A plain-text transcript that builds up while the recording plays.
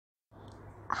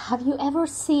Have you ever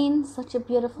seen such a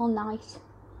beautiful night?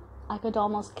 I could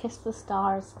almost kiss the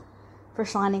stars for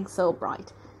shining so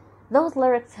bright. Those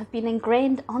lyrics have been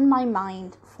ingrained on my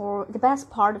mind for the best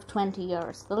part of 20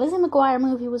 years. The Lizzie McGuire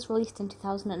movie was released in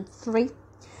 2003,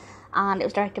 and it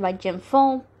was directed by Jim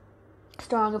Fowle,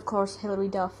 starring, of course, Hilary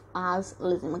Duff as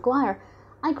Lizzie McGuire.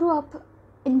 I grew up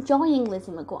enjoying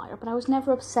Lizzie McGuire, but I was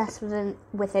never obsessed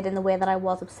with it in the way that I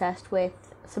was obsessed with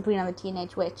Sabrina the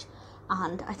Teenage Witch,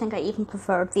 and I think I even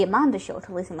preferred The Amanda Show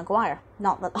to Lizzie McGuire.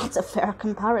 Not that that's a fair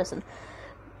comparison.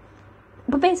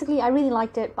 But basically, I really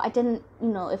liked it, but I didn't,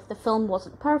 if the film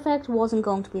wasn't perfect, wasn't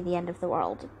going to be the end of the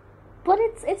world. But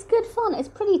it's good fun. It's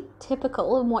pretty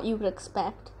typical in what you would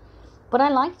expect. But I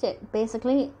liked it.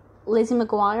 Basically, Lizzie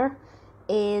McGuire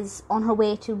is on her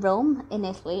way to Rome, in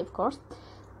Italy, of course,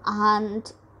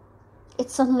 and it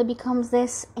suddenly becomes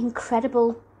this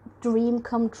incredible dream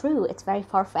come true. It's very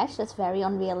far-fetched, it's very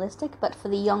unrealistic, but for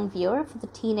the young viewer, for the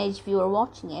teenage viewer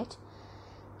watching it,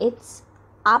 it's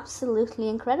absolutely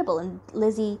incredible. And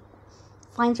Lizzie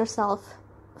finds herself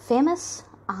famous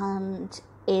and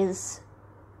is,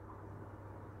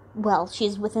 well,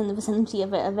 she's within the vicinity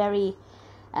of a very,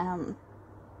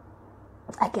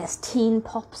 teen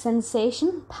pop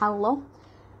sensation, Paolo.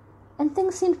 And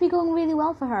things seem to be going really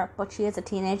well for her, but she is a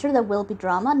teenager, there will be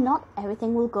drama, not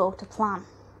everything will go to plan.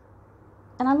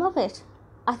 And I love it.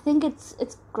 I think it's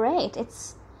great.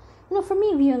 It's, for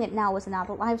me viewing it now as an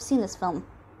adult, I've seen this film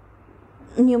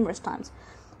numerous times.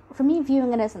 For me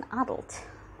viewing it as an adult,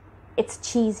 it's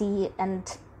cheesy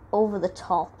and over the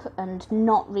top and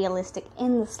not realistic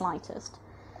in the slightest.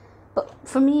 But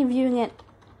for me viewing it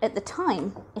at the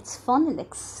time, it's fun and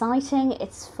exciting.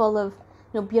 It's full of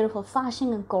beautiful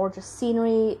fashion and gorgeous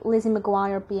scenery. Lizzie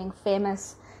McGuire being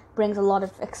famous brings a lot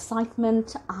of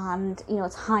excitement, and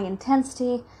it's high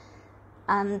intensity,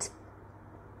 and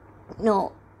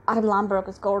Adam Lamberg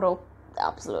as Gordo,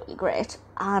 absolutely great,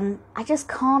 and I just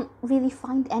can't really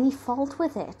find any fault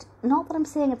with it. Not that I'm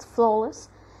saying it's flawless,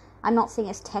 I'm not saying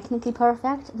it's technically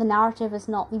perfect, the narrative is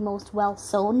not the most well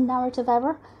sewn narrative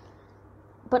ever,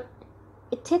 but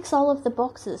it ticks all of the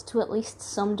boxes to at least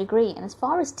some degree. And as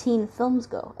far as teen films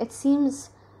go, it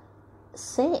seems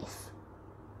safe.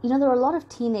 There are a lot of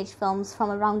teenage films from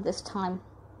around this time,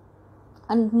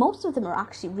 and most of them are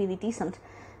actually really decent.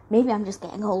 Maybe I'm just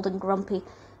getting old and grumpy,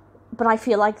 but I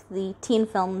feel like the teen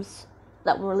films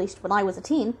that were released when I was a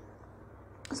teen,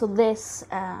 so this,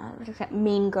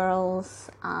 Mean Girls,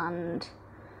 and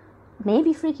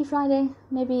maybe Freaky Friday,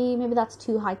 maybe that's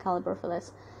too high caliber for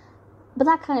this, but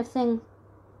that kind of thing,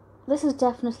 this is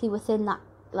definitely within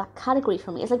that category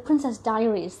for me. It's like Princess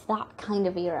Diaries, that kind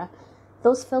of era.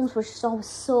 Those films were just always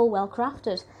so well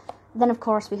crafted. Then, of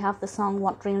course, we have the song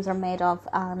What Dreams Are Made Of,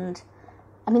 and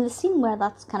the scene where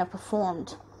that's kind of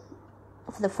performed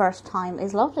for the first time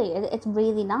is lovely. It's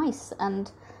really nice,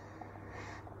 and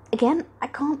again, I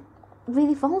can't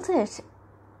really fault it.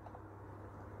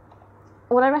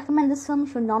 Would I recommend this film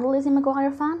if you're not a Lizzie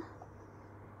McGuire fan?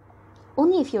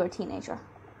 Only if you're a teenager.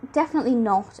 Definitely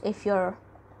not if you're,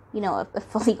 a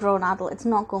fully grown adult. It's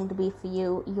not going to be for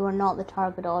you. You are not the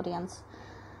target audience.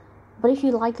 But if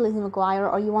you like Lizzie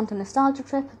McGuire, or you want a nostalgia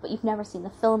trip, but you've never seen the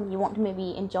film, you want to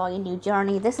maybe enjoy a new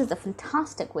journey, this is a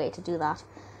fantastic way to do that,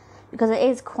 because it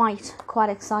is quite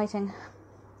exciting.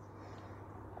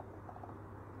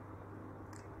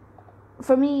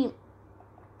 For me,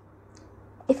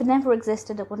 if it never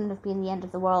existed, it wouldn't have been the end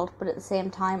of the world, but at the same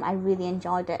time, I really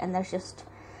enjoyed it, and there's just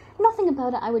nothing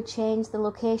about it I would change. The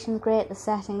location's great, the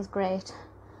setting's great.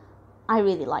 I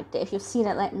really liked it. If you've seen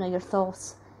it, let me know your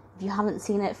thoughts. If you haven't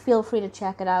seen it, feel free to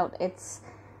check it out. It's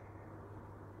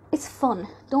fun.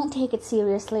 Don't take it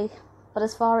seriously. But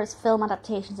as far as film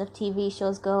adaptations of TV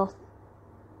shows go,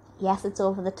 yes, it's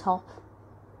over the top,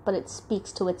 but it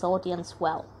speaks to its audience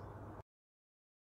well.